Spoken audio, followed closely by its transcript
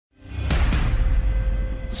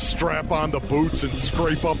strap on the boots and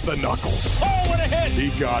scrape up the knuckles. Oh, what a hit!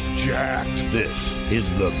 He got jacked. This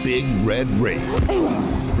is the Big Red Rage.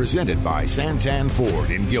 Presented by Santan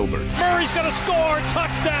Ford in Gilbert. Murray's going to score.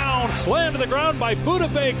 Touchdown. Slammed to the ground by Buda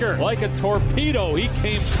Baker. Like a torpedo, he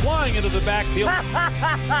came flying into the backfield.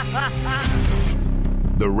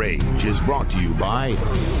 The Rage is brought to you by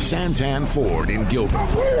Santan Ford in Gilbert.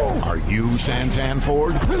 Are you Santan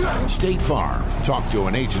Ford? State Farm. Talk to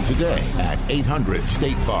an agent today at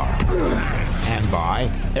 800-STATE-FARM. And by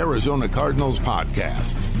Arizona Cardinals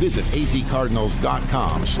Podcasts. Visit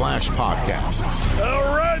azcardinals.com/podcasts.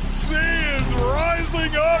 The Red Sea is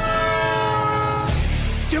rising up.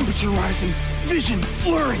 Temperature rising, vision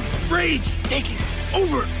blurring, rage taking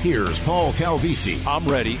over. Here's Paul Calvisi. I'm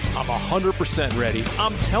ready. I'm 100% ready.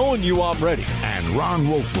 I'm telling you I'm ready. And Ron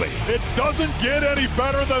Wolfley. It doesn't get any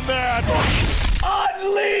better than that.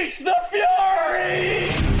 Unleash the fury!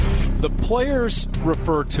 The players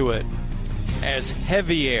refer to it as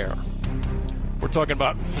heavy air. We're talking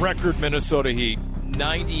about record Minnesota heat,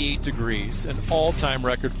 98 degrees, an all-time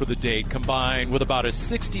record for the date, combined with about a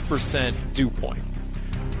 60% dew point.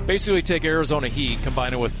 Basically take Arizona heat,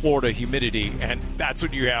 combine it with Florida humidity, and that's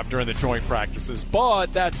what you have during the joint practices.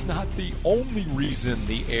 But that's not the only reason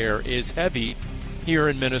the air is heavy here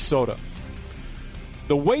in Minnesota.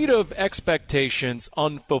 The weight of expectations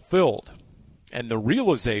unfulfilled, and the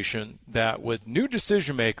realization that with new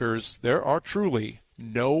decision makers, there are truly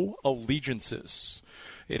no allegiances.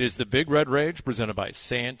 It is the Big Red Rage presented by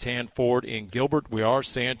Santan Ford in Gilbert. We are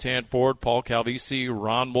Santan Ford, Paul Calvisi,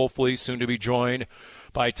 Ron Wolfley, soon to be joined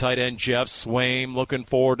by tight end Geoff Swaim. Looking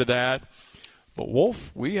forward to that. But,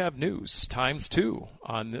 Wolf, we have news times two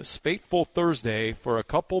on this fateful Thursday for a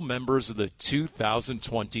couple members of the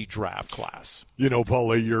 2020 draft class. You know,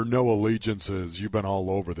 Paulie, your no allegiances, you've been all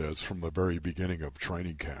over this from the very beginning of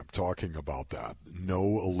training camp, talking about that. No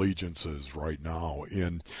allegiances right now.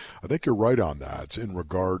 And I think you're right on that in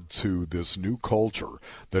regard to this new culture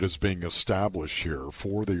that is being established here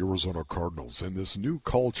for the Arizona Cardinals. And this new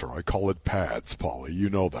culture, I call it PADS, Paulie, you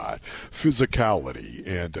know that. Physicality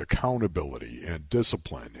and accountability and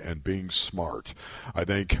discipline and being smart. I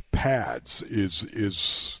think PADS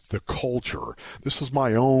is the culture. This is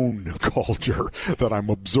my own culture that I'm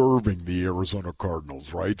observing the Arizona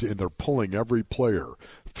Cardinals, right? And they're pulling every player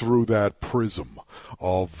through that prism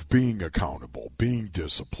of being accountable, being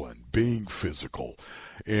disciplined, being physical.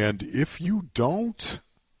 And if you don't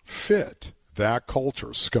fit that culture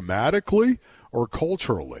schematically or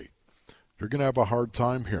culturally, you're going to have a hard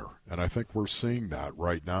time here. And I think we're seeing that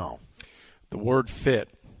right now. The word fit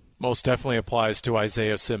most definitely applies to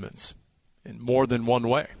Isaiah Simmons in more than one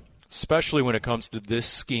way, especially when it comes to this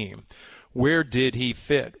scheme. Where did he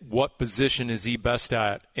fit? What position is he best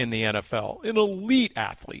at in the NFL? An elite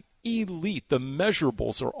athlete. Elite. The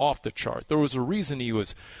measurables are off the chart. There was a reason he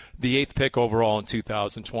was the 8th pick overall in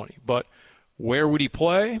 2020. But where would he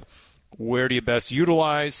play? Where do you best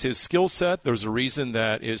utilize his skill set? There's a reason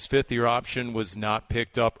that his fifth-year option was not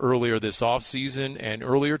picked up earlier this offseason, and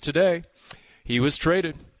earlier today he was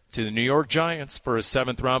traded to the New York Giants for a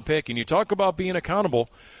 7th-round pick. And you talk about being accountable.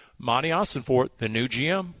 Monty Ossenfort, the new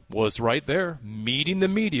GM, was right there meeting the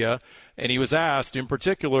media, and he was asked in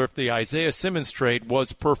particular if the Isaiah Simmons trade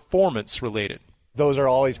was performance-related. Those are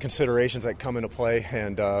always considerations that come into play,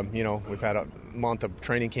 and we've had a month of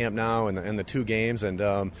training camp now and the 2 games, and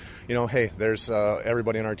hey, there's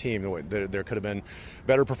everybody on our team. There could have been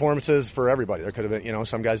better performances for everybody. There could have been,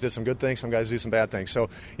 some guys did some good things, some guys do some bad things.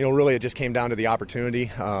 So, really it just came down to the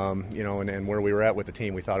opportunity, and where we were at with the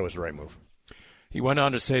team. We thought it was the right move. He went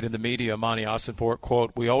on to say to the media, Monty Ossenfort,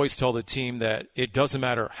 quote, "We always tell the team that it doesn't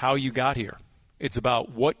matter how you got here. It's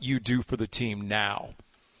about what you do for the team now."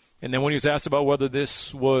 And then when he was asked about whether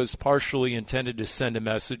this was partially intended to send a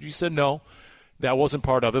message, he said no, that wasn't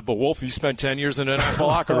part of it. But, Wolf, you spent 10 years in an NFL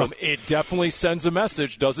locker room. It definitely sends a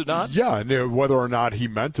message, does it not? Yeah, and whether or not he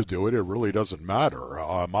meant to do it, it really doesn't matter.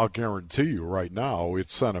 I'll guarantee you right now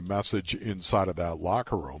it sent a message inside of that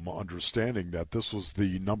locker room, understanding that this was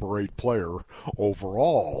the number 8 player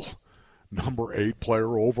overall. Number 8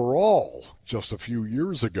 player overall just a few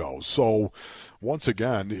years ago. So, once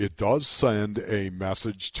again, it does send a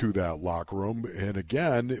message to that locker room. And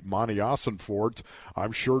again, Monty Ossenfort,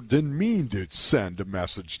 I'm sure, didn't mean to send a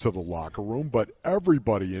message to the locker room, but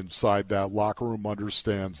everybody inside that locker room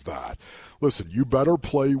understands that. Listen, you better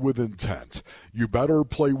play with intent. You better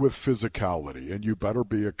play with physicality, and you better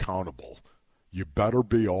be accountable. You better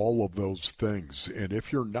be all of those things. And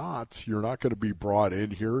if you're not going to be brought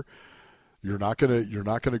in here. You're not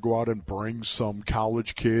gonna go out and bring some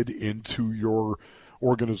college kid into your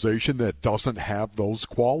organization that doesn't have those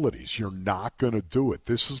qualities. You're not going to do it.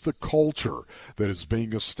 This is the culture that is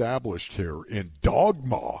being established here, and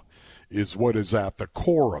dogma is what is at the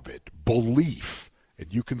core of it, belief.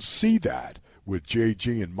 And you can see that with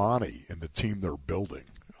JG and Monty and the team they're building.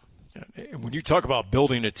 When you talk about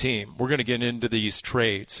building a team, we're going to get into these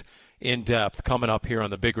trades in depth coming up here on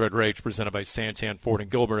the Big Red Rage presented by Santan, Ford, and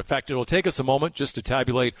Gilbert. In fact, it'll take us a moment just to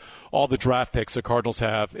tabulate all the draft picks the Cardinals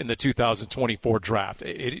have in the 2024 draft.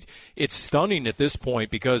 It's stunning at this point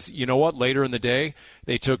because, you know what, later in the day,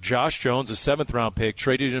 they took Josh Jones, a 7th-round pick,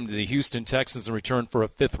 traded him to the Houston Texans in return for a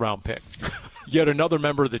 5th-round pick. Yet another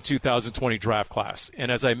member of the 2020 draft class.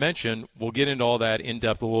 And as I mentioned, we'll get into all that in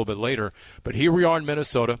depth a little bit later. But here we are in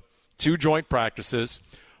Minnesota, 2 joint practices.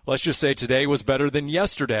 Let's just say today was better than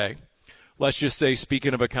yesterday. Let's just say,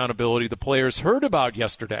 speaking of accountability, the players heard about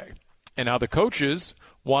yesterday. And now the coaches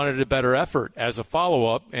wanted a better effort as a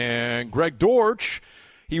follow-up. And Greg Dortch,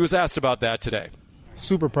 he was asked about that today.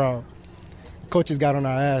 Super proud. Coaches got on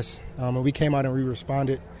our ass, and we came out and we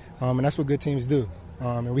responded. And that's what good teams do.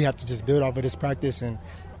 And we have to just build off of this practice and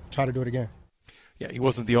try to do it again. Yeah, he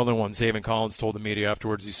wasn't the only one. Zaven Collins told the media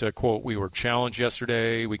afterwards, he said, quote, "We were challenged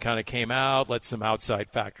yesterday. We kind of came out, let some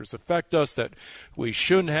outside factors affect us that we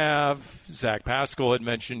shouldn't have." Zach Pascal had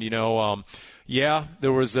mentioned, yeah,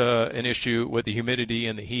 there was an issue with the humidity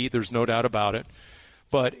and the heat. There's no doubt about it.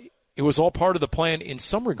 But it was all part of the plan in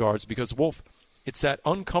some regards because, Wolf, it's that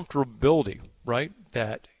uncomfortability, right,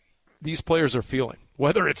 that these players are feeling.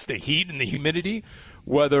 Whether it's the heat and the humidity,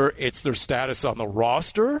 whether it's their status on the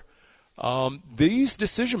roster, these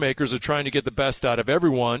decision makers are trying to get the best out of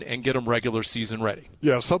everyone and get them regular season ready.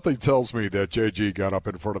 Yeah, something tells me that JG got up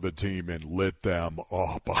in front of the team and lit them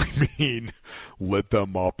up. Lit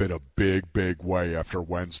them up in a big, big way after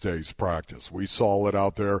Wednesday's practice. We saw it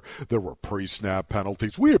out there. There were pre-snap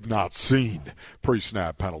penalties. We have not seen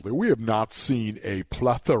pre-snap penalty. We have not seen a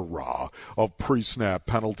plethora of pre-snap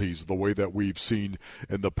penalties the way that we've seen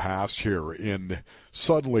in the past here. And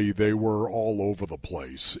suddenly they were all over the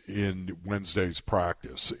place in Wednesday's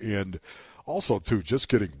practice. And also, too, just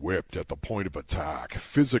getting whipped at the point of attack,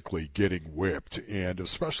 physically getting whipped, and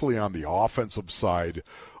especially on the offensive side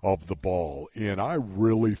of the ball. And I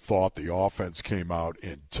really thought the offense came out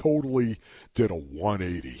and totally did a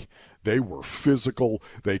 180. They were physical.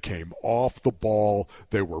 They came off the ball.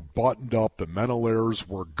 They were buttoned up. The mental errors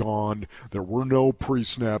were gone. There were no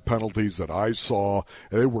pre-snap penalties that I saw.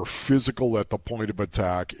 They were physical at the point of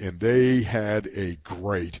attack, and they had a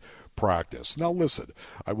great practice. Now, listen,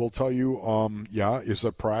 I will tell you, is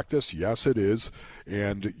it practice? Yes, it is.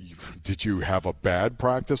 And did you have a bad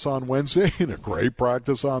practice on Wednesday and a great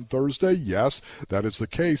practice on Thursday? Yes, that is the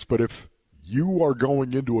case. But if you are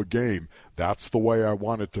going into a game, that's the way I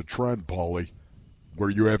want it to trend, Paulie, where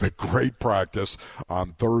you have a great practice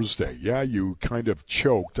on Thursday. Yeah, you kind of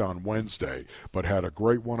choked on Wednesday, but had a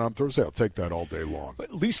great one on Thursday. I'll take that all day long. But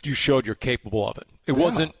at least you showed you're capable of it. It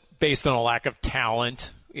wasn't based on a lack of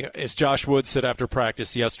talent. As Josh Wood said after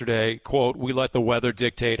practice yesterday, quote, "We let the weather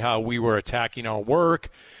dictate how we were attacking our work,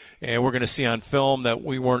 and we're going to see on film that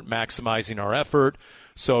we weren't maximizing our effort."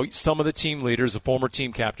 So some of the team leaders, a former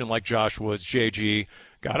team captain like Josh Woods, JG,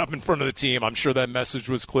 got up in front of the team. I'm sure that message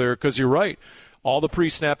was clear because you're right. All the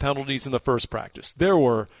pre-snap penalties in the first practice. There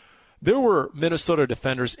were Minnesota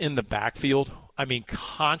defenders in the backfield. I mean,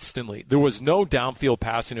 constantly. There was no downfield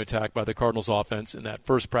passing attack by the Cardinals offense in that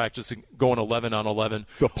first practice, going 11 on 11.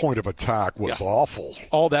 The point of attack was awful.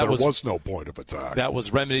 There was no point of attack. That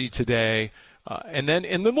was remedied today. And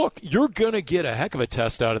then look, you're going to get a heck of a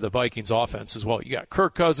test out of the Vikings offense as well. You got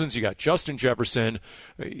Kirk Cousins, you got Justin Jefferson,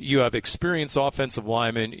 you have experienced offensive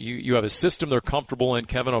linemen, you have a system they're comfortable in,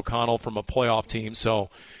 Kevin O'Connell from a playoff team. So,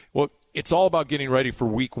 well, it's all about getting ready for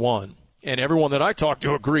week one. And everyone that I talked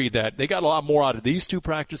to agreed that they got a lot more out of these 2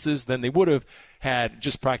 practices than they would have had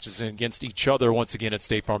just practicing against each other once again at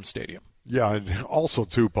State Farm Stadium. Yeah, and also,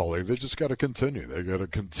 too, Paulie, they just got to continue. They got to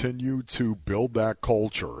continue to build that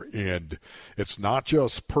culture. And it's not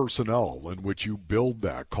just personnel in which you build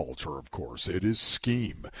that culture, of course. It is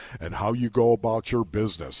scheme and how you go about your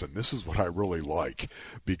business. And this is what I really like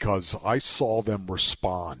because I saw them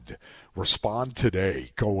respond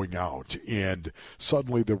today going out, and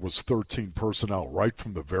suddenly there was 13 personnel right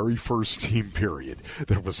from the very first team period.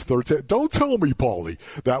 There was 13. Don't tell me, Paulie,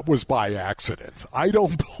 that was by accident. I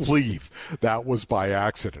don't believe that was by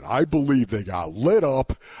accident. I believe they got lit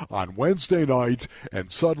up on Wednesday night,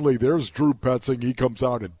 and suddenly there's Drew Petzing. He comes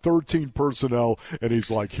out in 13 personnel, and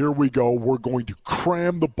he's like, here we go. We're going to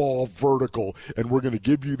cram the ball vertical, and we're going to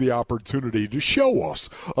give you the opportunity to show us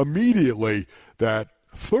immediately that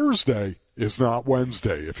Thursday is not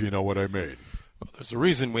Wednesday, if you know what I mean. Well, there's a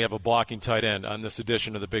reason we have a blocking tight end on this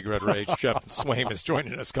edition of the Big Red Rage. Geoff Swaim is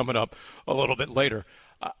joining us coming up a little bit later.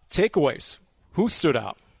 Takeaways. Who stood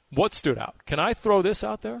out? What stood out? Can I throw this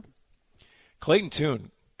out there? Clayton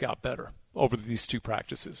Tune got better over these two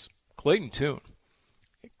practices. Clayton Tune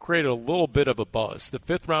created a little bit of a buzz. The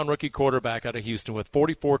fifth-round rookie quarterback out of Houston with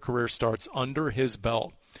 44 career starts under his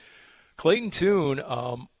belt. Clayton Tune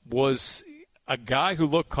was a guy who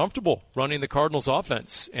looked comfortable running the Cardinals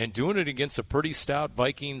offense and doing it against a pretty stout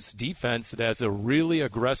Vikings defense that has a really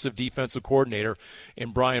aggressive defensive coordinator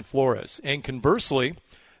in Brian Flores. And conversely,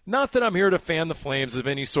 not that I'm here to fan the flames of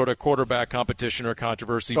any sort of quarterback competition or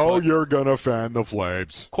controversy. Oh, you're going to fan the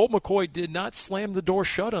flames. Colt McCoy did not slam the door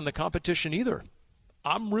shut on the competition either.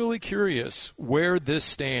 I'm really curious where this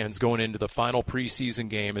stands going into the final preseason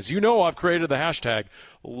game. As you know, I've created the hashtag,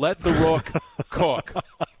 let the Rook cook.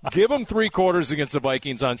 Give them 3 quarters against the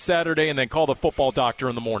Vikings on Saturday and then call the football doctor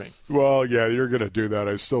in the morning. Well, yeah, you're going to do that.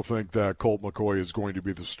 I still think that Colt McCoy is going to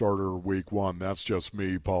be the starter week 1. That's just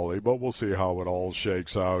me, Paulie, but we'll see how it all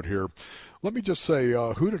shakes out here. Let me just say,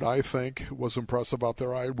 who did I think was impressive out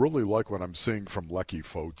there? I really like what I'm seeing from Leki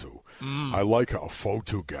Fotu. I like a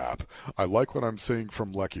Fotu gap. I like what I'm seeing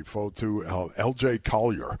from Leki Fotu. LJ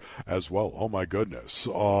Collier as well. Oh, my goodness.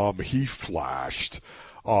 He flashed.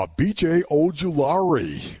 B.J.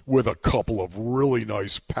 Ojulari with a couple of really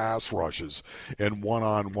nice pass rushes and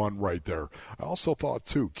one-on-one right there. I also thought,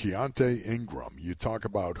 too, Keontae Ingram. You talk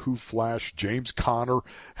about who flashed. James Conner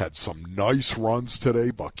had some nice runs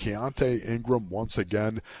today, but Keontae Ingram, once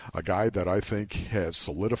again, a guy that I think has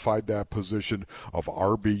solidified that position of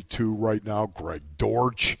RB2 right now. Greg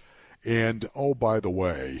Dortch. And, oh, by the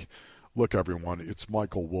way, look, everyone, it's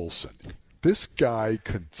Michael Wilson. This guy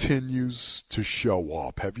continues to show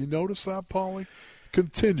up. Have you noticed that, Paulie?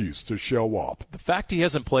 Continues to show up. The fact he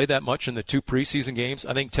hasn't played that much in the 2 preseason games,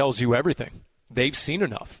 I think, tells you everything. They've seen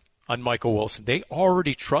enough on Michael Wilson. They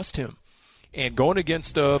already trust him. And going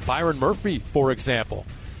against Byron Murphy, for example,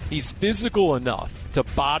 he's physical enough to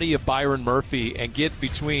body a Byron Murphy and get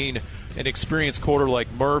between an experienced quarter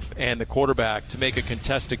like Murph and the quarterback to make a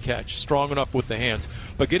contested catch, strong enough with the hands.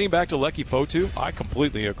 But getting back to Leki Fotu, I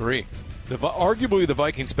completely agree. Arguably the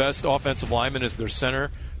Vikings' best offensive lineman is their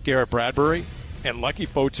center, Garrett Bradbury, and Leki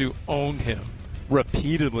Fotu owned him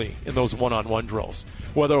repeatedly in those one-on-one drills.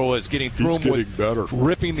 Whether it was getting through him with better.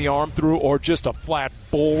 Ripping the arm through or just a flat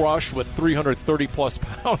bull rush with 330-plus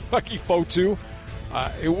pound Leki Fotu,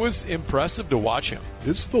 it was impressive to watch him.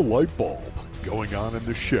 It's the light bulb going on in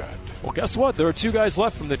the shed. Well, guess what? There are 2 guys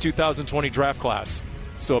left from the 2020 draft class.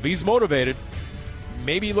 So if he's motivated,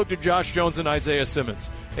 maybe he looked at Josh Jones and Isaiah Simmons.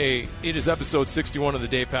 Hey, it is episode 61 of the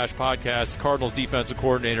Dave Pasch Podcast. Cardinals defensive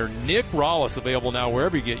coordinator Nick Rollis, available now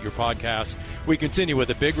wherever you get your podcasts. We continue with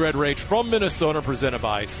the Big Red Rage from Minnesota, presented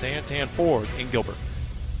by Santan Ford in Gilbert.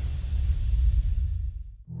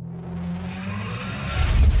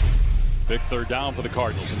 Big third down for the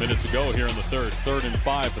Cardinals. A minute to go here in the third. 3rd and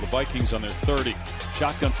 5 for the Vikings on their 30.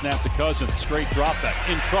 Shotgun snap to Cousins. Straight drop back.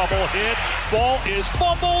 In trouble. Hit. Ball is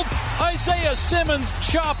fumbled. Isaiah Simmons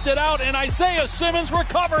chopped it out, and Isaiah Simmons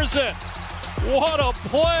recovers it. What a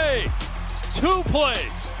play. 2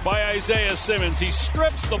 plays by Isaiah Simmons. He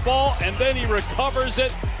strips the ball, and then he recovers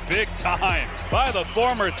it big time by the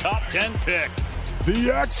former top 10 pick. The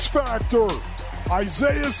X Factor.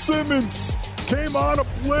 Isaiah Simmons came on a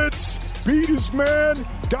blitz, beat his man,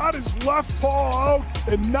 got his left paw out,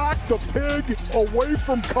 and knocked the pig away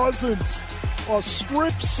from Cousins. A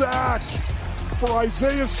strip sack for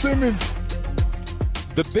Isaiah Simmons.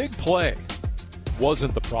 The big play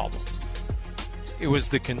wasn't the problem. It was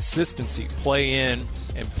the consistency, play in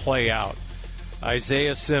and play out.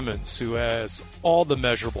 Isaiah Simmons, who has all the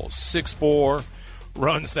measurables, 6'4",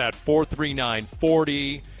 runs that 4.39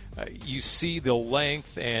 40. You see the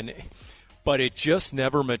length, but it just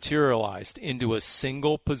never materialized into a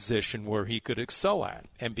single position where he could excel at.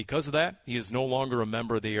 And because of that, he is no longer a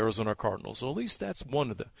member of the Arizona Cardinals. So at least that's one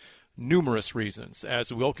of the numerous reasons.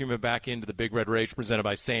 As we welcome him back into the Big Red Rage, presented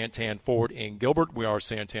by Santan Ford in Gilbert. We are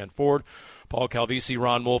Santan Ford. Paul Calvisi,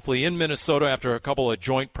 Ron Wolfley in Minnesota after a couple of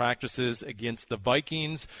joint practices against the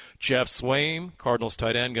Vikings. Geoff Swaim, Cardinals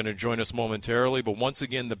tight end, going to join us momentarily. But once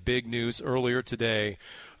again, the big news earlier today,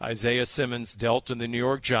 Isaiah Simmons dealt to the New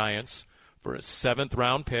York Giants for a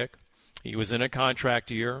 7th-round pick. He was in a contract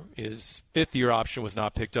year. His 5th-year option was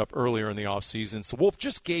not picked up earlier in the offseason. So, Wolf,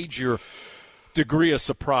 just gauge your degree of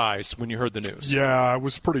surprise when you heard the news. Yeah, I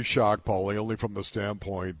was pretty shocked, Paulie, only from the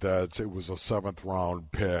standpoint that it was a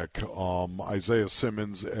 7th-round pick. Isaiah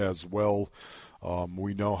Simmons as well.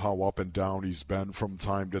 We know how up and down he's been from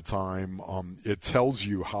time to time. It tells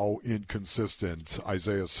you how inconsistent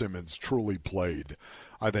Isaiah Simmons truly played,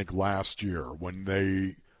 I think, last year. When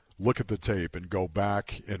they look at the tape and go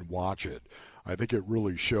back and watch it, I think it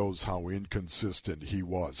really shows how inconsistent he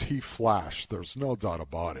was. He flashed, there's no doubt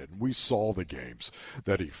about it. And we saw the games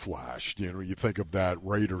that he flashed. You know, you think of that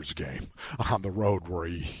Raiders game on the road where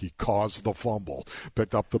he caused the fumble,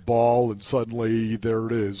 picked up the ball, and suddenly there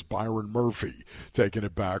it is, Byron Murphy taking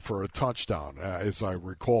it back for a touchdown, as I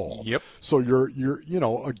recall. Yep. So you're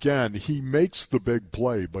again, he makes the big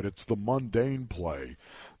play, but it's the mundane play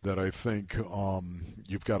that I think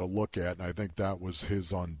you've got to look at, and I think that was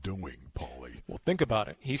his undoing, Paulie. Well, think about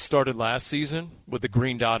it. He started last season with the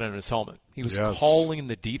green dot on his helmet. He was calling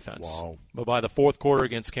the defense. Wow. But by the fourth quarter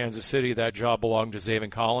against Kansas City, that job belonged to Zaven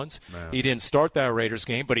Collins. Man. He didn't start that Raiders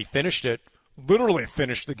game, but he finished it, literally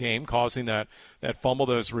finished the game, causing that fumble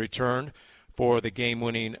that was returned for the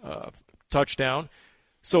game-winning touchdown.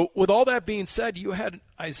 So with all that being said, you had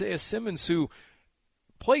Isaiah Simmons, who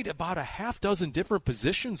played about a half dozen different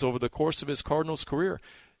positions over the course of his Cardinals career.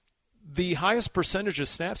 The highest percentage of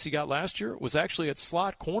snaps he got last year was actually at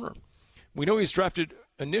slot corner. We know he's drafted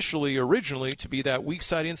originally to be that weak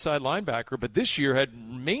side inside linebacker, but this year had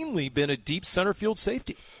mainly been a deep center field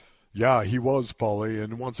safety. Yeah, he was, Paulie,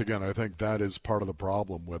 and once again, I think that is part of the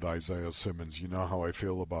problem with Isaiah Simmons. You know how I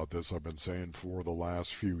feel about this. I've been saying for the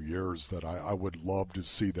last few years that I would love to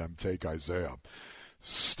see them take Isaiah,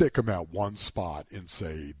 stick him at one spot and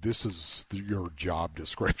say, this is your job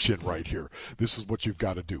description right here. This is what you've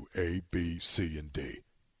got to do, A, B, C, and D.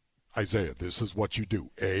 Isaiah, this is what you do,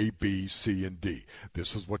 A, B, C, and D.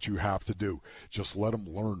 This is what you have to do. Just let him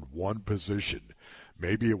learn one position.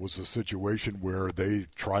 Maybe it was a situation where they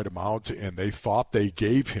tried him out and they thought they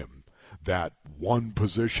gave him that one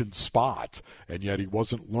position spot, and yet he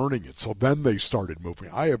wasn't learning it. So then they started moving.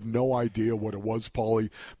 I have no idea what it was, Paulie,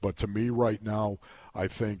 but to me right now, I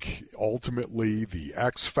think ultimately the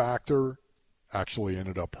X factor actually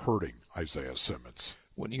ended up hurting Isaiah Simmons.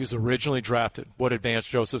 When he was originally drafted, what did Vance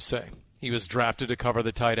Joseph say? He was drafted to cover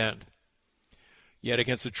the tight end. Yet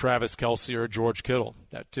against a Travis Kelce or George Kittle,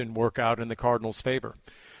 that didn't work out in the Cardinals' favor.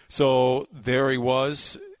 So there he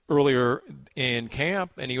was earlier in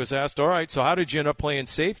camp, and he was asked, all right, so how did you end up playing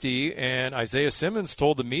safety? And Isaiah Simmons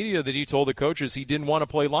told the media that he told the coaches he didn't want to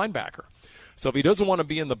play linebacker. So if he doesn't want to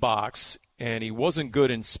be in the box and he wasn't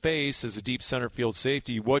good in space as a deep center field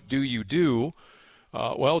safety, what do you do?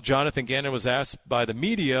 Well, Jonathan Gannon was asked by the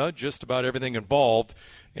media just about everything involved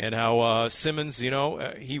and how Simmons,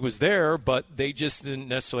 he was there, but they just didn't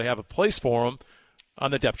necessarily have a place for him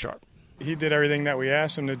on the depth chart. He did everything that we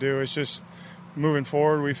asked him to do. It's just moving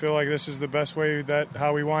forward, we feel like this is the best way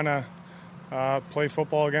how we want to play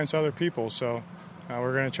football against other people. So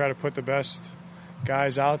we're going to try to put the best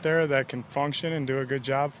guys out there that can function and do a good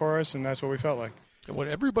job for us, and that's what we felt like. And what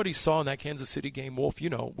everybody saw in that Kansas City game, Wolf,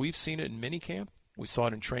 we've seen it in minicamp. We saw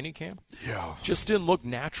it in training camp. Yeah. Just didn't look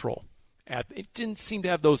natural. It didn't seem to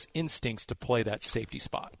have those instincts to play that safety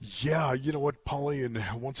spot. Yeah, you know what, Paulie,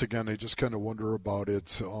 and once again, I just kind of wonder about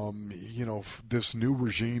it. This new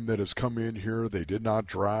regime that has come in here, they did not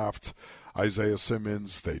draft Isaiah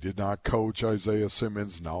Simmons. They did not coach Isaiah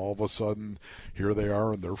Simmons. Now all of a sudden, here they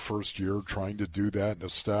are in their first year trying to do that and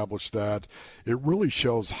establish that. It really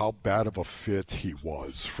shows how bad of a fit he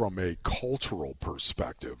was from a cultural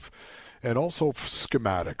perspective. And also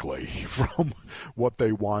schematically, from what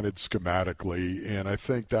they wanted schematically. And I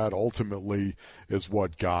think that ultimately is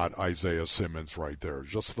what got Isaiah Simmons right there.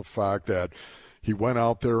 Just the fact that he went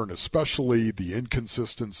out there, and especially the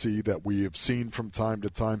inconsistency that we have seen from time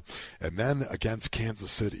to time. And then against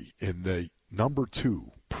Kansas City in the number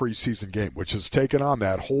 2 preseason game, which has taken on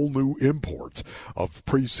that whole new import of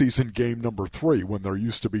preseason game number 3 when there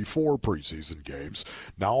used to be 4 preseason games.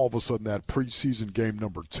 Now all of a sudden that preseason game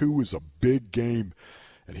number 2 is a big game,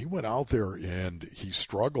 and he went out there and he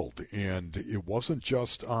struggled. And it wasn't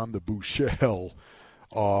just on the Bouchel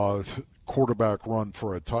quarterback run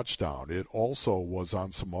for a touchdown. It also was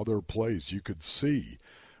on some other plays you could see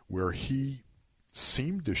where he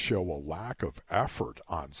seemed to show a lack of effort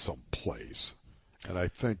on some plays. And I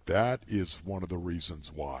think that is one of the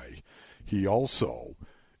reasons why he also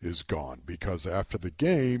is gone, because after the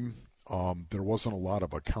game, there wasn't a lot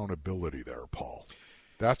of accountability there, Paul.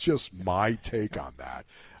 That's just my take on that.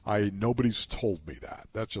 Nobody's told me that.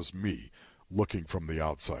 That's just me looking from the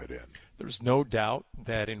outside in. There's no doubt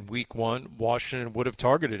that in week 1, Washington would have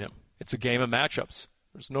targeted him. It's a game of matchups.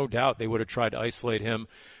 There's no doubt they would have tried to isolate him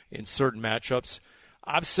in certain matchups.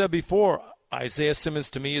 I've said before, Isaiah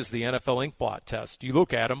Simmons to me is the NFL inkblot test. You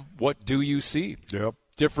look at him, what do you see? Yep.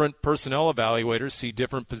 different personnel evaluators see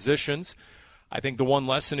different positions. I think the one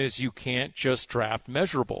lesson is you can't just draft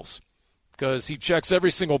measurables, because he checks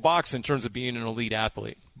every single box in terms of being an elite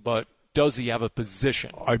athlete. But does he have a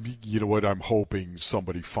position? You know what? I'm hoping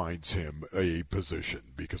somebody finds him a position,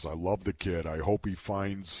 because I love the kid. I hope he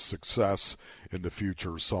finds success in the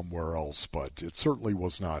future somewhere else, but it certainly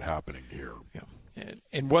was not happening here. Yeah.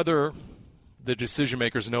 And whether the decision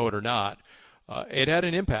makers know it or not, it had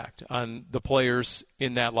an impact on the players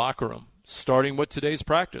in that locker room, starting with today's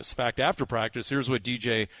practice. In fact, after practice, here's what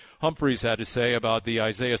DJ Humphries had to say about the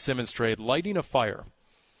Isaiah Simmons trade lighting a fire.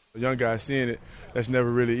 A young guy seeing it that's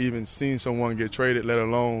never really even seen someone get traded, let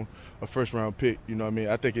alone a first-round pick. You know what I mean?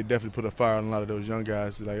 I think it definitely put a fire on a lot of those young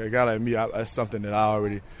guys. Like a guy like me, that's something that I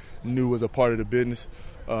already knew was a part of the business.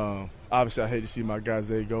 Obviously, I hate to see my guy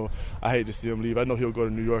Zay go. I hate to see him leave. I know he'll go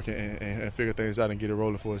to New York and figure things out and get it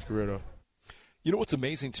rolling for his career, though. You know what's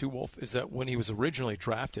amazing, too, Wolf, is that when he was originally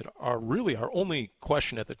drafted, our only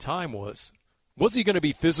question at the time was he going to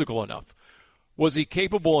be physical enough? Was he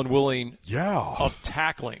capable and willing of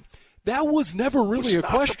tackling? That was never really a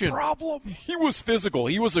question. The problem. He was physical.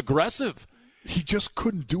 He was aggressive. He just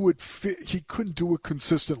couldn't do it. He couldn't do it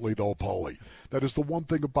consistently, though, Paulie. That is the one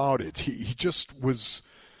thing about it. He just was.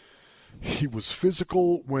 He was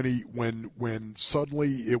physical when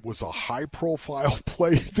suddenly it was a high-profile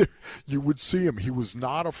play. You would see him. He was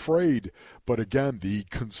not afraid. But again, the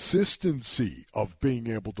consistency of being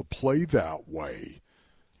able to play that way,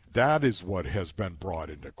 that is what has been brought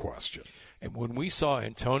into question. And when we saw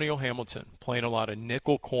Antonio Hamilton playing a lot of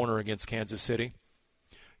nickel corner against Kansas City,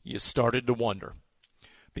 you started to wonder.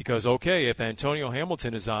 Because, okay, if Antonio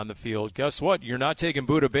Hamilton is on the field, guess what? You're not taking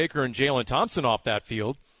Budda Baker and Jalen Thompson off that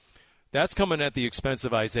field. That's coming at the expense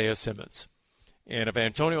of Isaiah Simmons. And if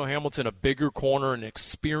Antonio Hamilton, a bigger corner, an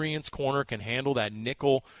experienced corner, can handle that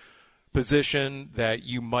nickel position that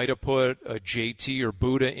you might have put a JT or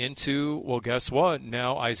Budda into, well, guess what?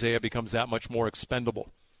 Now Isaiah becomes that much more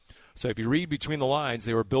expendable. So if you read between the lines,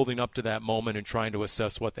 they were building up to that moment and trying to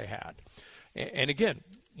assess what they had. And again,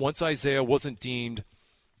 once Isaiah wasn't deemed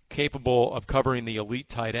capable of covering the elite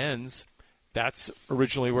tight ends, that's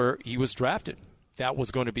originally where he was drafted. That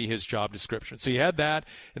was going to be his job description. So you had that,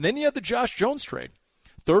 and then you had the Josh Jones trade.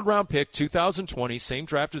 Third-round pick, 2020, same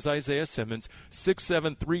draft as Isaiah Simmons,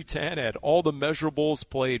 6'7", 310, had all the measurables,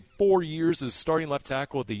 played 4 years as starting left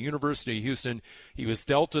tackle at the University of Houston. He was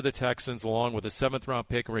dealt to the Texans along with a 7th-round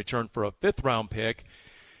pick in return for a 5th-round pick.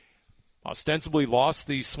 Ostensibly lost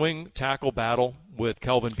the swing tackle battle with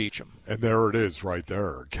Kelvin Beachum. And there it is right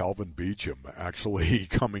there. Kelvin Beachum actually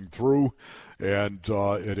coming through, and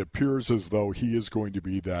it appears as though he is going to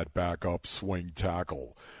be that backup swing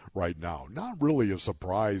tackle right now. Not really a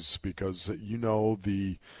surprise, because you know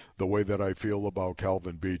the way that I feel about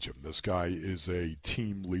Kelvin Beachum. This guy is a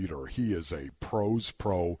team leader. He is a pro's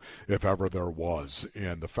pro if ever there was.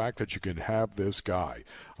 And the fact that you can have this guy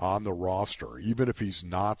on the roster, even if he's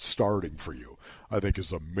not starting for you, I think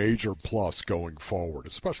is a major plus going forward,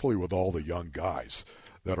 especially with all the young guys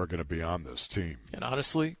that are going to be on this team. And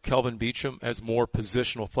honestly, Kelvin Beachum has more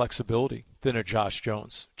positional flexibility than a Josh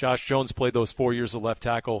Jones. Josh Jones played those 4 years of left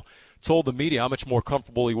tackle, told the media how much more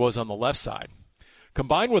comfortable he was on the left side,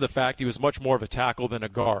 combined with the fact he was much more of a tackle than a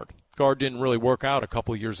guard. Guard didn't really work out a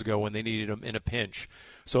couple of years ago when they needed him in a pinch.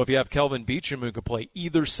 So if you have Kelvin Beachum who can play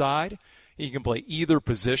either side, he can play either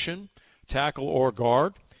position, tackle or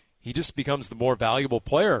guard, he just becomes the more valuable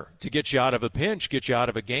player to get you out of a pinch, get you out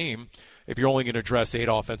of a game, if you're only going to address 8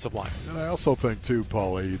 offensive linemen. And I also think, too,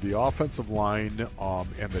 Paulie, the offensive line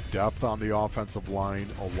and the depth on the offensive line,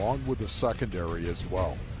 along with the secondary as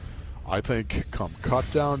well. I think come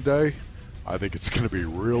cut-down day, I think it's going to be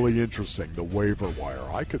really interesting, the waiver wire.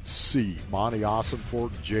 I could see Monty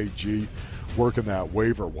Ossenfort and JG working that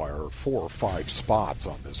waiver wire 4 or 5 spots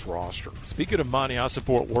on this roster. Speaking of Monty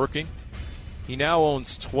Ossenfort working, he now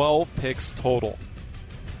owns 12 picks total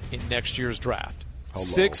in next year's draft. Hello.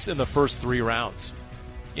 6 in the first 3 rounds,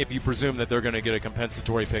 if you presume that they're going to get a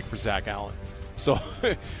compensatory pick for Zach Allen. So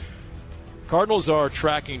Cardinals are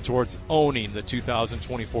tracking towards owning the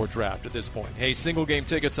 2024 draft at this point. Hey, single-game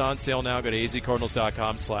tickets on sale now. Go to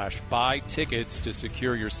azcardinals.com/buy tickets to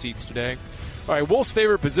secure your seats today. All right, Wolf's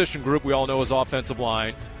favorite position group we all know is offensive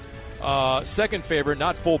line. Second favorite,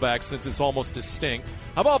 not fullback since it's almost distinct.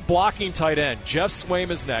 How about blocking tight end? Geoff Swaim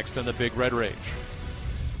is next on the Big Red Rage.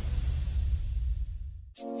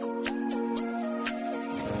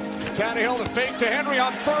 Tannehill, the fake to Henry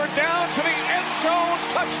on 3rd down to the end zone.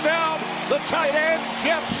 Touchdown, the tight end,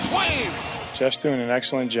 Geoff Swaim. Jeff's doing an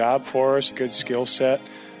excellent job for us. Good skill set.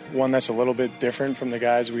 One that's a little bit different from the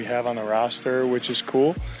guys we have on the roster, which is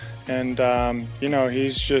cool. And,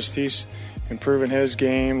 he's improving his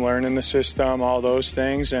game, learning the system, all those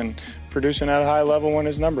things, and producing at a high level when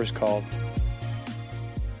his number's called.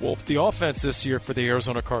 Wolf, the offense this year for the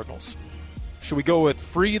Arizona Cardinals. Should we go with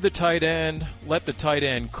free the tight end, let the tight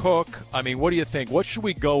end cook? I mean, what do you think? What should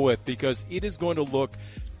we go with? Because it is going to look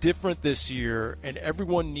different this year, and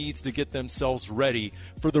everyone needs to get themselves ready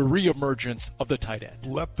for the reemergence of the tight end.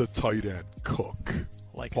 Let the tight end cook.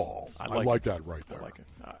 Paul. I like that right there. I like it.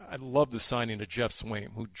 I love the signing of Geoff Swaim,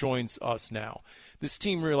 who joins us now. This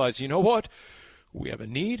team realized, you know what? We have a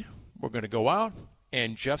need. We're going to go out.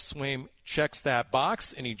 And Geoff Swaim checks that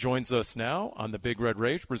box, and he joins us now on the Big Red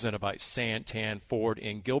Rage, presented by Santan Ford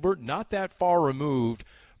in Gilbert. Not that far removed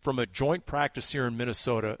from a joint practice here in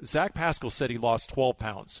Minnesota. Zach Pascal said he lost 12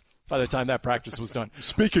 pounds by the time that practice was done.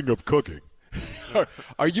 Speaking of cooking.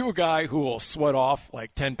 Are you a guy who will sweat off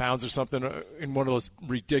like 10 pounds or something in one of those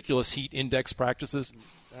ridiculous heat index practices?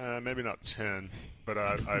 Maybe not 10, but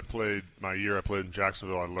I played my year I played in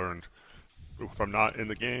Jacksonville. I learned if I'm not in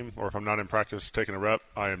the game or if I'm not in practice taking a rep,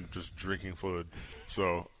 I am just drinking fluid.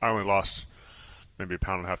 So I only lost maybe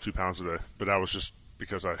 1.5 pounds, 2 pounds a day, but that was just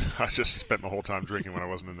because I just spent my whole time drinking when I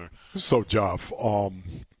wasn't in there. So, Geoff,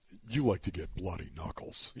 you like to get bloody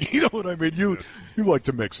knuckles. You know what I mean? You like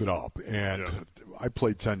to mix it up. And I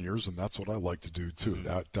played 10 years, and that's what I like to do too.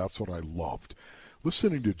 That's what I loved.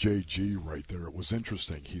 Listening to JG right there, it was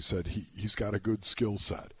interesting. He said he's got a good skill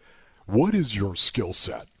set. What is your skill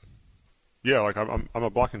set? Yeah, like I'm a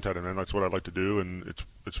blocking tight end, man. That's what I like to do, and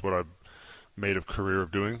it's what I've made a career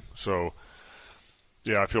of doing. So,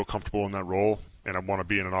 yeah, I feel comfortable in that role, and I want to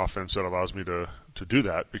be in an offense that allows me to do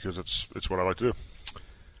that because it's what I like to do.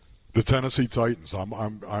 The Tennessee Titans.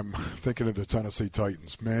 I'm thinking of the Tennessee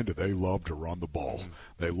Titans. Man, do they love to run the ball.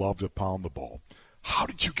 They love to pound the ball. How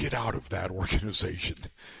did you get out of that organization,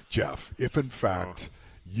 Geoff? If, in fact,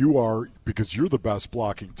 you are – because you're the best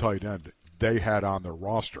blocking tight end they had on their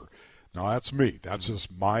roster. Now, that's me. That's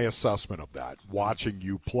just my assessment of that, watching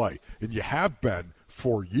you play. And you have been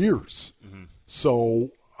for years. Mm-hmm.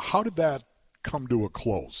 So how did that come to a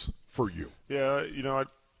close for you? Yeah,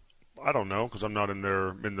 I don't know because I'm not in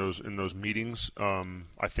there in those meetings.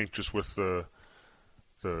 I think just with the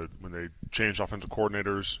when they changed offensive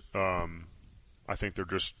coordinators, I think they're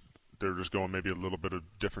just going maybe a little bit of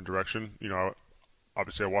different direction.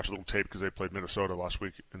 Obviously I watched a little tape because they played Minnesota last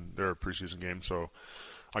week in their preseason game, so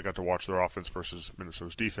I got to watch their offense versus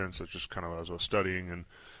Minnesota's defense. It's just kind of as I was studying, and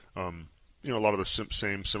a lot of the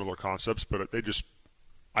same similar concepts, but they just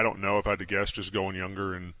I don't know if I had to guess, just going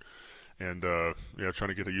younger and trying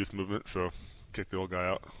to get a youth movement, so kick the old guy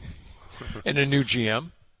out. And a new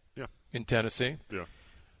GM in Tennessee. Yeah.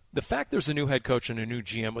 The fact there's a new head coach and a new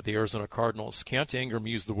GM with the Arizona Cardinals, Keontae Ingram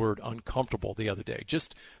used the word uncomfortable the other day.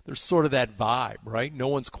 Just there's sort of that vibe, right? No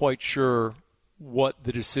one's quite sure what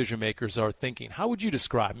the decision makers are thinking. How would you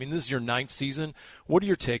describe? I mean, this is your 9th season. What are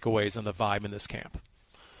your takeaways on the vibe in this camp?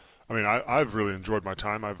 I mean, I've really enjoyed my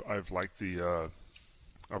time. I've liked the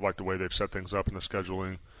way they've set things up and the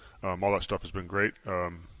scheduling. All that stuff has been great.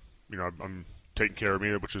 I'm taking care of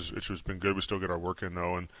me, which has been good. We still get our work in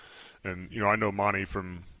though, and I know Monty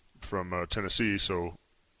from Tennessee, so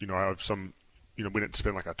I have some. We didn't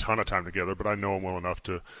spend like a ton of time together, but I know him well enough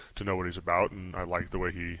to know what he's about, and I like the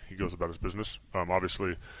way he goes about his business.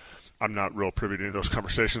 Obviously, I'm not real privy to any of those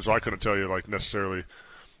conversations, so I couldn't tell you like necessarily,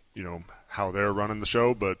 how they're running the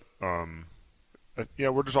show, but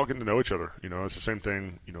we're just all getting to know each other. It's the same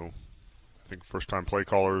thing. I think first-time play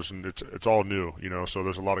callers, and it's all new. So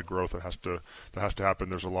there's a lot of growth that has to happen.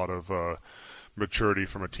 There's a lot of maturity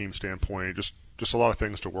from a team standpoint. Just a lot of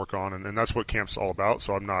things to work on, and that's what camp's all about.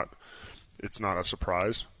 So it's not a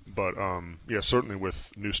surprise, but certainly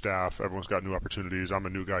with new staff, everyone's got new opportunities. I'm a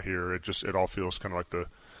new guy here. It all feels kind of like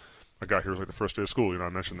I got here was like the first day of school. I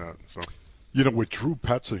mentioned that. So. With Drew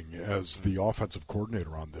Petzing as the offensive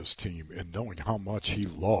coordinator on this team and knowing how much he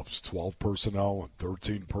loves 12 personnel and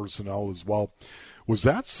 13 personnel as well, was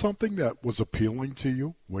that something that was appealing to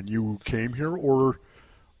you when you came here, or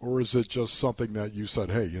is it just something that you said,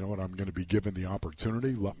 hey, you know what, I'm going to be given the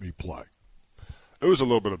opportunity, let me play? It was a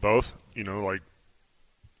little bit of both. Like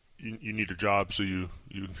you need a job, so you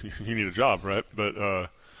need a job, right? But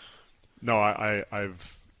no,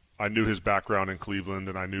 I knew his background in Cleveland,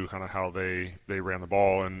 and I knew kind of how they ran the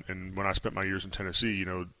ball. And when I spent my years in Tennessee,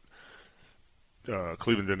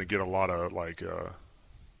 Cleveland didn't get a lot of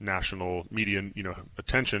national media,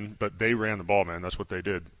 attention, but they ran the ball, man. That's what they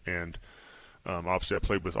did. And obviously, I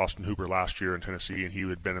played with Austin Hooper last year in Tennessee, and he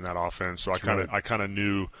had been in that offense. So I kind of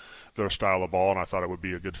knew their style of ball, and I thought it would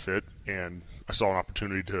be a good fit. And I saw an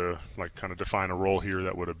opportunity to kind of define a role here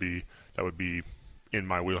that would be in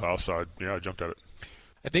my wheelhouse. So I jumped at it.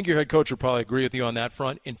 I think your head coach will probably agree with you on that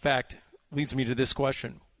front. In fact, leads me to this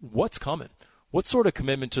question. What's coming? What sort of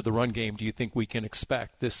commitment to the run game do you think we can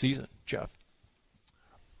expect this season, Geoff?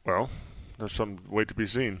 Well, that's some wait to be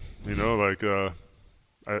seen.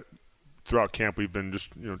 Throughout camp we've been just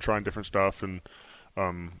trying different stuff and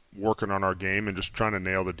working on our game and just trying to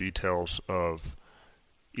nail the details of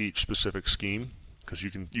each specific scheme, because you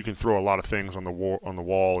can throw a lot of things on the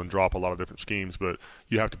wall and drop a lot of different schemes, but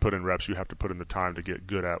you have to put in reps, you have to put in the time to get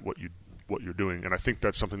good at what you're doing. And I think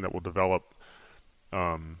that's something that will develop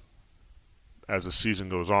as the season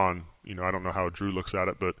goes on. I don't know how Drew looks at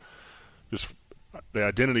it, but just the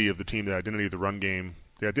identity of the team, the identity of the run game,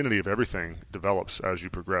 the identity of everything develops as you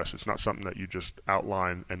progress. It's not something that you just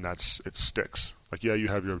outline and it sticks. Like, yeah, you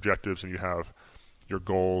have your objectives and you have your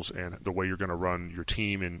goals and the way you're going to run your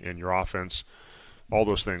team and your offense. All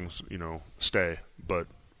those things, stay. But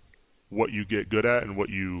what you get good at and what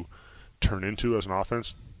you turn into as an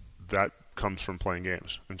offense, that comes from playing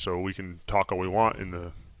games. And so we can talk all we want in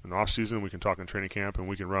the off season, we can talk in training camp, and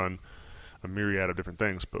we can run a myriad of different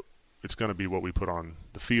things, but it's going to be what we put on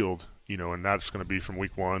the field, and that's going to be from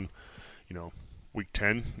week 1, week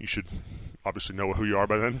 10. You should obviously know who you are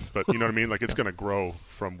by then, but you know what I mean? Like, it's going to grow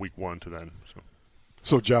from week 1 to then.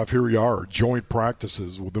 So, Geoff, here we are, joint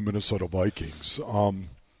practices with the Minnesota Vikings.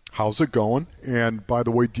 How's it going? And, by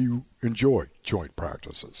the way, do you enjoy joint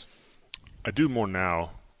practices? I do more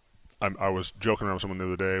now. I was joking around with someone the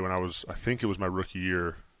other day when I think it was my rookie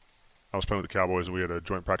year. I was playing with the Cowboys, and we had a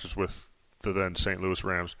joint practice with the then St. Louis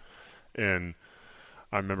Rams. And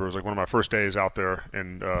I remember it was like one of my first days out there,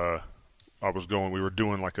 and we were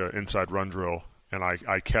doing like an inside run drill, and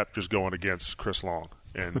I kept just going against Chris Long.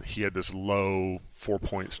 And he had this low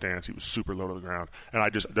 4-point stance. He was super low to the ground.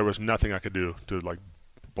 And there was nothing I could do to like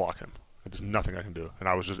block him. There's nothing I can do. And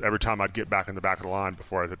I was just, every time I'd get back in the back of the line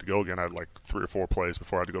before I had to go again, I had like 3 or 4 plays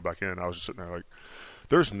before I had to go back in. I was just sitting there like,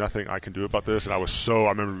 there's nothing I can do about this. And I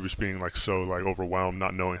remember just being like so like overwhelmed,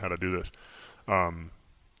 not knowing how to do this.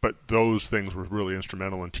 But those things were really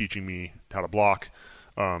instrumental in teaching me how to block.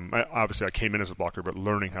 Obviously I came in as a blocker, but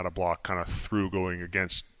learning how to block kind of through going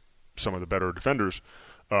against some of the better defenders,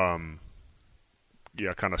 kind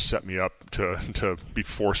of set me up to be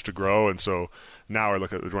forced to grow. And so now I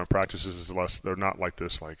look at the joint practices as they're not like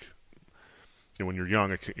this, like, when you're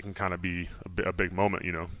young, it can kind of be a big moment,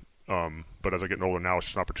 but as I get older now, it's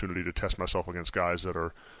just an opportunity to test myself against guys that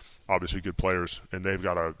are obviously good players, and they've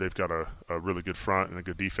got a really good front and a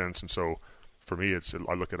good defense. And so for me,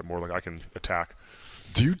 I look at it more like I can attack.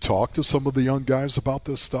 Do you talk to some of the young guys about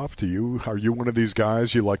this stuff? Are you one of these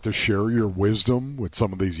guys you like to share your wisdom with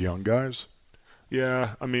some of these young guys?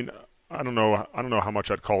 Yeah, I mean, I don't know how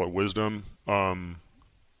much I'd call it wisdom. I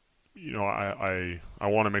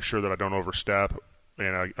want to make sure that I don't overstep.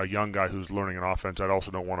 And a young guy who's learning an offense, I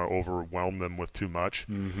also don't want to overwhelm them with too much,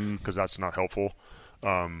 because that's not helpful.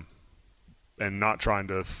 And not trying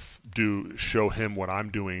to show him what I'm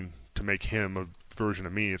doing to make him a version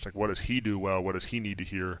of me. It's like, what does he do well? What does he need to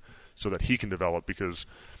hear so that he can develop? Because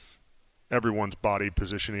everyone's body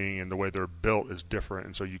positioning and the way they're built is different,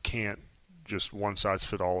 and so you can't just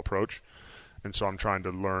one-size-fit-all approach. And so I'm trying to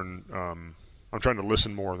learn. I'm trying to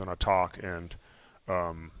listen more than I talk, and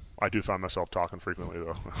I do find myself talking frequently,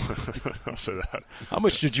 though. I'll say that. How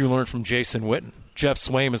much did you learn from Jason Witten? Geoff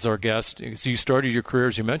Swaim is our guest. So you started your career,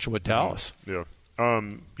 as you mentioned, with Dallas. Yeah.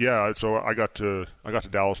 So I got to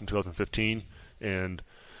Dallas in 2015, and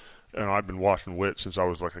I've been watching Witt since I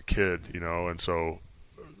was like a kid, and so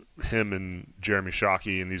him and Jeremy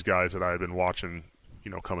Shockey and these guys that I had been watching,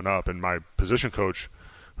 coming up, and my position coach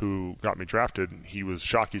who got me drafted, he was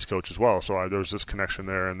Shockey's coach as well. So there was this connection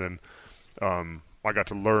there, and then I got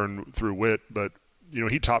to learn through Witt, but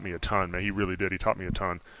he taught me a ton, man. He really did. He taught me a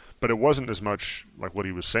ton, but it wasn't as much like what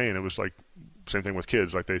he was saying. It was like same thing with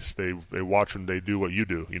kids. Like they watch and they do what you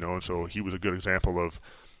do, and so he was a good example of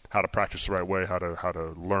how to practice the right way, how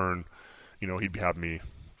to learn. He'd have me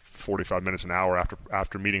 45 minutes, an hour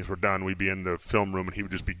after meetings were done. We'd be in the film room and he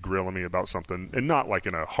would just be grilling me about something, and not like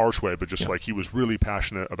in a harsh way, but just like he was really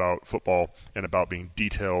passionate about football and about being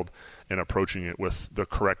detailed and approaching it with the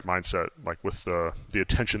correct mindset, like with the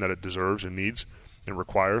attention that it deserves and needs and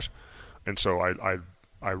requires. And so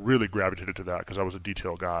I really gravitated to that because I was a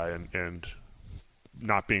detail guy, and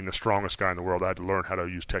not being the strongest guy in the world, I had to learn how to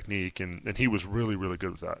use technique, and he was really, really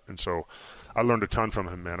good with that. And so I learned a ton from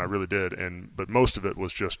him, man. I really did. But most of it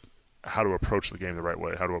was just how to approach the game the right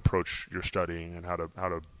way, how to approach your studying, and how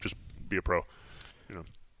to just be a pro.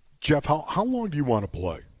 Geoff, how long do you want to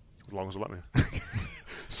play? As long as it let me.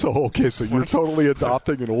 So you're totally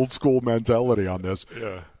adopting an old school mentality on this.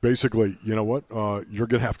 Yeah. Basically, you know what? You're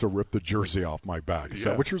going to have to rip the jersey off my back. Is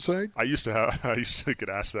that what you're saying? I used to get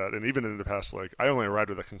asked that, and even in the past, like, I only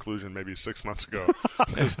arrived at that conclusion maybe 6 months ago.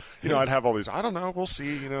 Because, I'd have all these, I don't know, we'll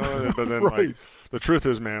see, but then right. like, the truth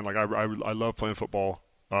is, man, like, I love playing football.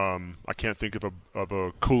 I can't think of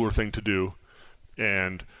a cooler thing to do,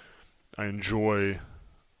 and I enjoy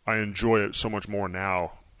it so much more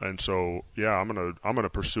now. And so, yeah, I'm gonna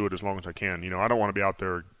pursue it as long as I can. I don't want to be out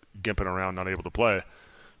there gimping around, not able to play.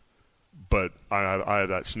 But I have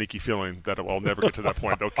that sneaky feeling that I'll never get to that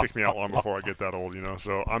point. They'll kick me out long before I get that old,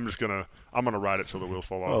 So I'm gonna ride it till the wheels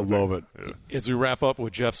fall off. I love it. Yeah. As we wrap up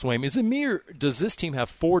with Geoff Swaim, is it me or does this team have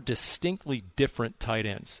 4 distinctly different tight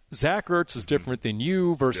ends? Zach Ertz is different than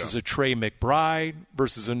you versus a Trey McBride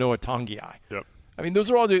versus a Noah Tongiai. Yep. I mean,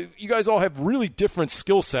 those are all you guys all have really different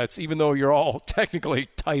skill sets, even though you're all technically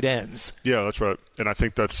tight ends. Yeah, that's right. And I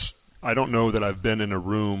think I don't know that I've been in a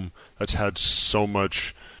room that's had so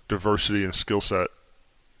much diversity and skill set.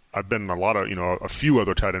 I've been in a lot of, a few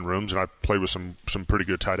other tight end rooms, and I've played with some pretty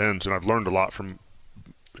good tight ends, and I've learned a lot from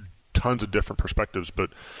tons of different perspectives.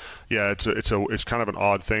 But yeah, it's kind of an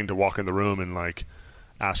odd thing to walk in the room and like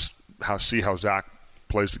see how Zach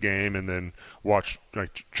plays the game, and then watch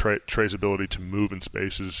like Trey's ability to move in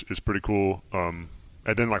space is pretty cool. And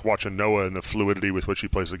then like watching Noah and the fluidity with which he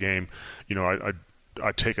plays the game,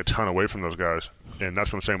 I take a ton away from those guys, and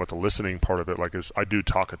that's what I'm saying about the listening part of it. Like, I do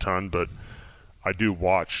talk a ton, but I do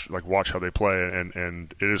watch how they play,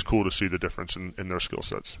 and it is cool to see the difference in their skill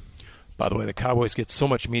sets. By the way, the Cowboys get so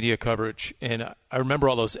much media coverage, and I remember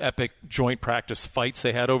all those epic joint practice fights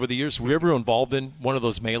they had over the years. Were you ever involved in one of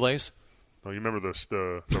those melees? Oh, you remember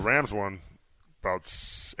the Rams one about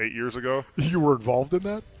 8 years ago? You were involved in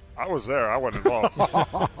that? I was there. I wasn't involved.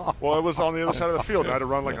 Well, it was on the other side of the field, and I had to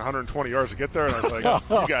run like 120 yards to get there, and I was like,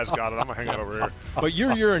 you guys got it. I'm going to hang out over here. But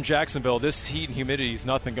you're in Jacksonville. This heat and humidity is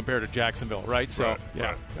nothing compared to Jacksonville, right? So, right, yeah,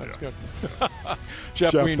 right, that's yeah. good.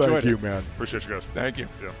 Geoff, we enjoyed thank you, it. man. Appreciate you guys. Thank you.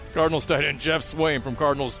 Yeah. Cardinals tight end Geoff Swaim from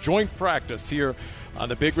Cardinals Joint Practice here on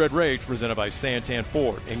the Big Red Rage, presented by Santan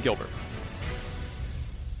Ford in Gilbert.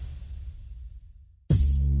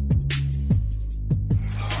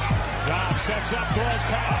 Dobbs sets up, throws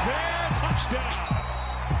past there. Touchdown.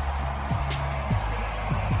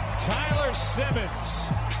 Tyler Simmons.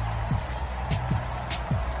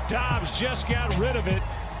 Dobbs just got rid of it,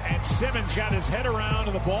 and Simmons got his head around,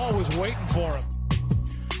 and the ball was waiting for him.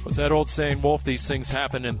 What's that old saying, Wolf? These things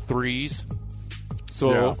happen in threes.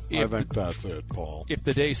 So yeah, I think that's it, Paul. If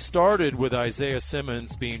the day started with Isaiah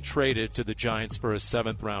Simmons being traded to the Giants for a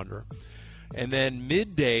 7th rounder, and then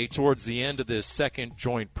midday towards the end of this second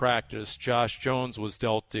joint practice, Josh Jones was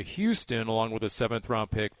dealt to Houston along with a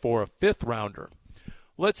 7th-round pick for a 5th rounder.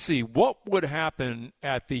 Let's see, what would happen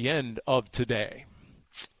at the end of today?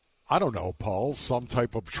 I don't know, Paul. Some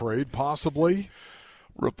type of trade, possibly?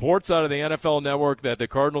 Reports out of the NFL Network that the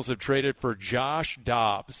Cardinals have traded for Josh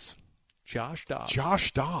Dobbs. Josh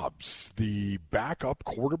Dobbs, the backup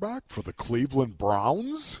quarterback for the Cleveland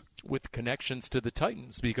Browns? With connections to the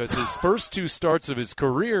Titans, because his first 2 starts of his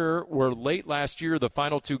career were late last year, the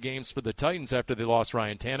final 2 games for the Titans after they lost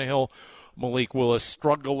Ryan Tannehill. Malik Willis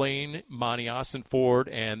struggling, Monty Ossenford,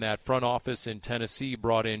 and that front office in Tennessee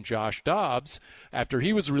brought in Josh Dobbs after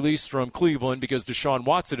he was released from Cleveland because Deshaun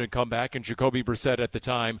Watson had come back and Jacoby Brissett at the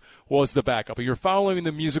time was the backup. You're following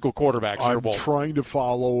the musical quarterbacks here, Wolf. I'm trying to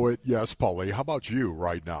follow it. Yes, Paulie. How about you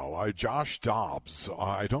right now? Josh Dobbs.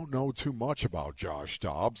 I don't know too much about Josh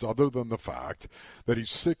Dobbs other than the fact that he's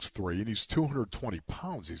 6'3" and he's 220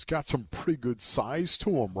 pounds. He's got some pretty good size to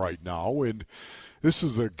him right now, and this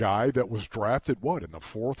is a guy that was drafted, in the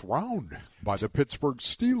 4th round by the Pittsburgh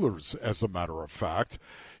Steelers, as a matter of fact.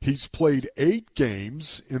 He's played 8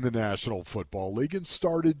 games in the National Football League and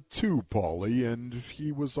started 2, Paulie, and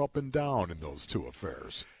he was up and down in those 2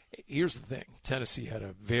 affairs. Here's the thing. Tennessee had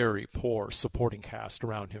a very poor supporting cast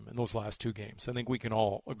around him in those last 2 games. I think we can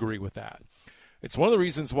all agree with that. It's one of the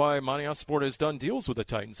reasons why Monty Ossenford has done deals with the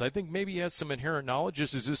Titans. I think maybe he has some inherent knowledge.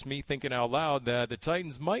 This is just me thinking out loud that the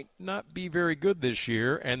Titans might not be very good this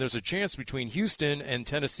year, and there's a chance between Houston and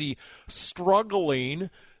Tennessee struggling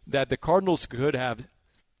that the Cardinals could have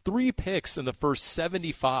 3 picks in the first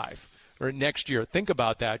 75 or next year. Think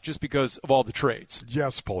about that just because of all the trades.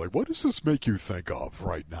 Yes, Paulie. What does this make you think of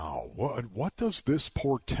right now? What does this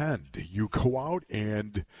portend? You go out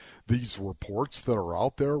and these reports that are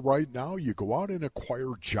out there right now, you go out and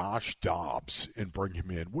acquire Josh Dobbs and bring him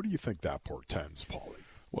in. What do you think that portends, Paulie?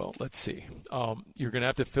 Well, let's see. You're going to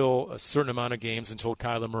have to fill a certain amount of games until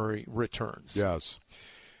Kyler Murray returns. Yes.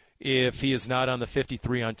 If he is not on the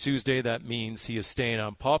 53 on Tuesday, that means he is staying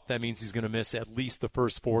on PUP. That means he's going to miss at least the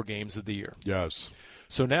first 4 games of the year. Yes.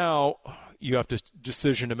 So now you have a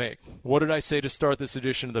decision to make. What did I say to start this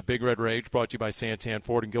edition of the Big Red Rage, brought to you by Santan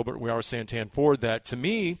Ford and Gilbert? We are Santan Ford. That, to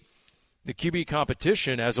me, the QB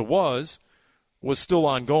competition, as it was still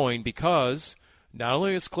ongoing, because not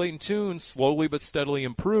only has Clayton Tune slowly but steadily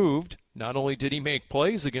improved, not only did he make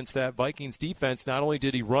plays against that Vikings defense, not only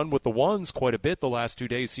did he run with the ones quite a bit the last 2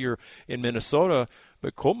 days here in Minnesota,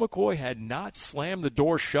 but Colt McCoy had not slammed the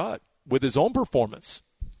door shut with his own performance.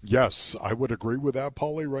 Yes, I would agree with that,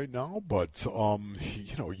 Paulie, right now. But,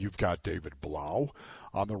 you've got David Blau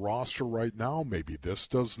on the roster right now. Maybe this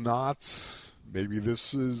is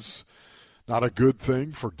not a good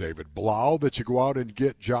thing for David Blau that you go out and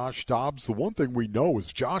get Josh Dobbs. The one thing we know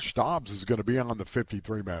is Josh Dobbs is going to be on the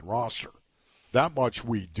 53-man roster. That much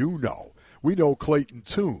we do know. We know Clayton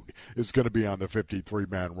Tune is going to be on the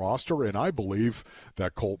 53-man roster, and I believe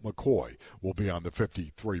that Colt McCoy will be on the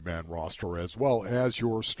 53-man roster as well as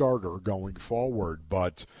your starter going forward.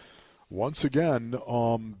 But once again,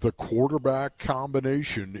 the quarterback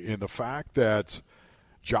combination in the fact that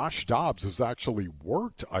Josh Dobbs has actually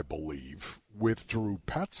worked, I believe, with Drew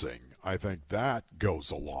Petzing, I think that goes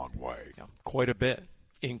a long way. Yeah, quite a bit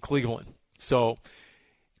in Cleveland. So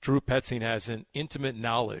Drew Petzing has an intimate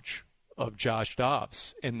knowledge of Josh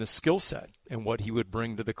Dobbs and the skill set and what he would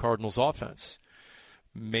bring to the Cardinals offense.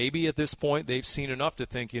 Maybe at this point they've seen enough to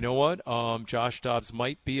think, you know what, Josh Dobbs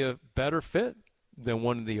might be a better fit than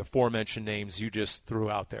one of the aforementioned names you just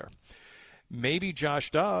threw out there. Maybe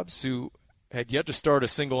Josh Dobbs, who had yet to start a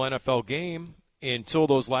single NFL game until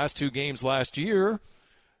those last 2 games last year,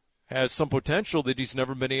 has some potential that he's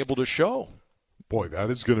never been able to show. Boy, that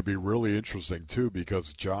is going to be really interesting, too,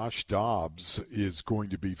 because Josh Dobbs is going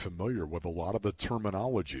to be familiar with a lot of the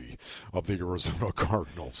terminology of the Arizona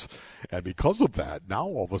Cardinals. And because of that, now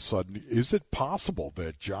all of a sudden, is it possible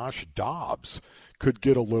that Josh Dobbs could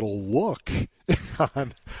get a little look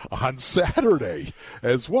on Saturday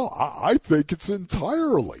as well? I think it's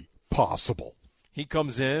entirely possible. He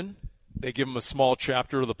comes in, they give him a small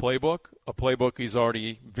chapter of the playbook, a playbook he's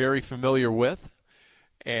already very familiar with,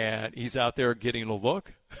 and he's out there getting a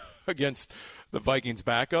look against the Vikings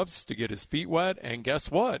backups to get his feet wet. And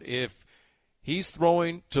guess what? If he's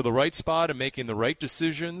throwing to the right spot and making the right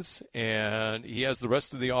decisions and he has the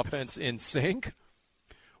rest of the offense in sync,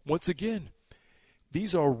 once again,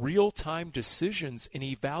 these are real-time decisions and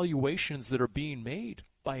evaluations that are being made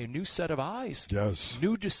by a new set of eyes. Yes.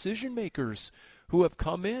 New decision makers who have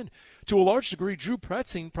come in. To a large degree, Drew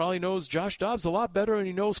Petzing probably knows Josh Dobbs a lot better than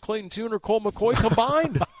he knows Clayton Tune or Colt McCoy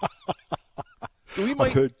combined. So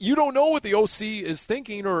you don't know what the OC is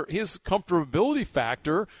thinking or his comfortability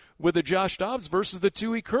factor with the Josh Dobbs versus the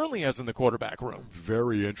 2 he currently has in the quarterback room.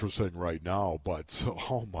 Very interesting right now, but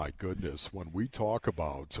oh my goodness, when we talk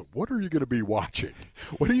about what are you going to be watching?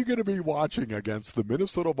 What are you going to be watching against the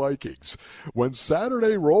Minnesota Vikings? When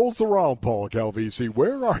Saturday rolls around, Paul Calvisi,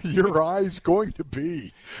 where are your eyes going to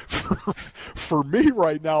be? For me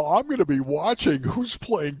right now, I'm going to be watching who's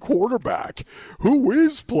playing quarterback, who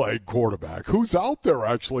is playing quarterback, who's out there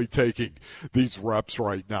actually taking these reps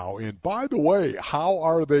right now. And by the way, how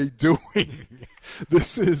are they doing?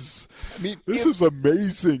 This is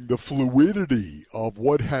amazing, the fluidity of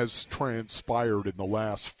what has transpired in the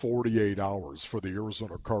last 48 hours for the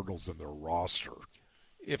Arizona Cardinals and their roster.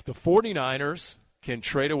 If the 49ers can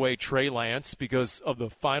trade away Trey Lance because of the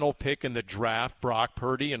final pick in the draft, Brock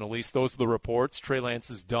Purdy, and at least those are the reports, Trey Lance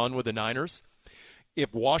is done with the Niners.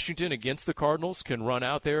 If Washington against the Cardinals can run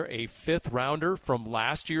out there a 5th rounder from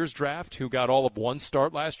last year's draft who got all of 1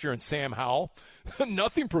 start last year, and Sam Howell,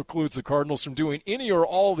 nothing precludes the Cardinals from doing any or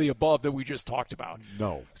all of the above that we just talked about.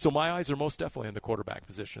 No. So my eyes are most definitely in the quarterback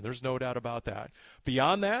position. There's no doubt about that.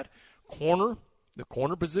 Beyond that, the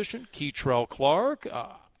corner position, Keitrell Clark,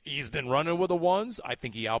 he's been running with the ones. I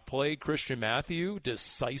think he outplayed Christian Matthew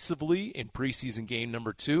decisively in preseason game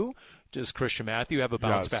number 2. Does Christian Matthew have a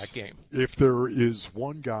bounce-back game? If there is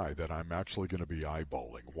one guy that I'm actually going to be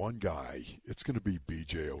eyeballing, it's going to be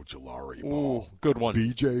B.J. Ojulari. Ooh, good one.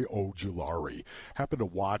 B.J. Ojulari. Happened to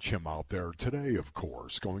watch him out there today, of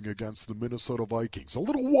course, going against the Minnesota Vikings. A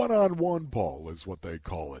little one-on-one, Paul, is what they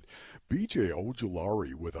call it. B.J.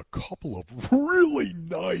 Ojulari with a couple of really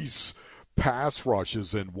nice pass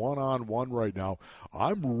rushes and one-on-one right now.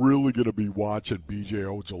 I'm really going to be watching B.J.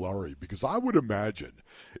 Ojulari because I would imagine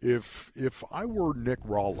if I were Nick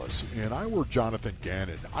Rawlis and I were Jonathan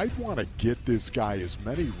Gannon, I'd want to get this guy as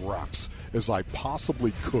many reps as I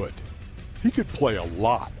possibly could. He could play a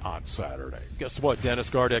lot on Saturday. Guess what? Dennis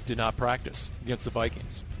Gardeck did not practice against the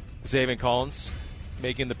Vikings. Zaven Collins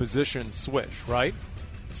making the position switch, right?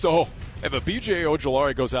 So if a B.J.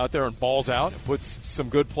 Ojulari goes out there and balls out and puts some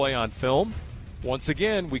good play on film, once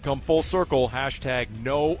again, we come full circle, hashtag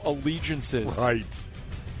no allegiances. Right.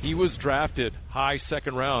 He was drafted high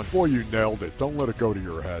second round. Boy, you nailed it. Don't let it go to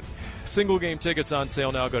your head. Single game tickets on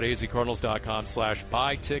sale now. Go to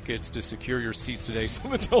azcardinals.com/buy tickets to secure your seats today.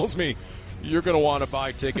 Someone tells me you're going to want to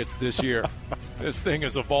buy tickets this year. This thing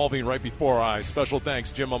is evolving right before our eyes. Special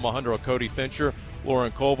thanks, Jim Omohundro, Cody Fincher,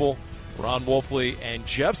 Lauren Koval, Ron Wolfley, and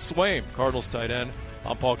Geoff Swaim, Cardinals tight end.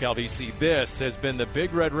 I'm Paul Calvisi. This has been the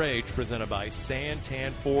Big Red Rage presented by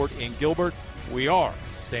Santan Ford in Gilbert. We are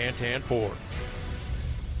Santan Ford.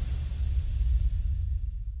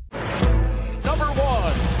 Number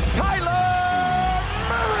 1, Kyler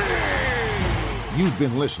Murray. You've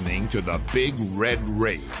been listening to the Big Red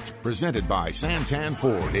Rage, presented by Santan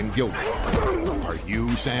Ford in Gilbert. Are you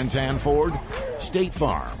Santan Ford? State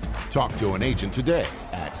Farm. Talk to an agent today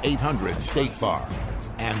at 800-STATE-FARM.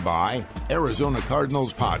 And by Arizona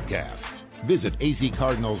Cardinals Podcasts. Visit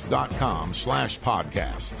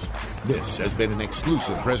azcardinals.com/podcasts. This has been an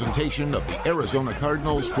exclusive presentation of the Arizona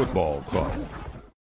Cardinals Football Club.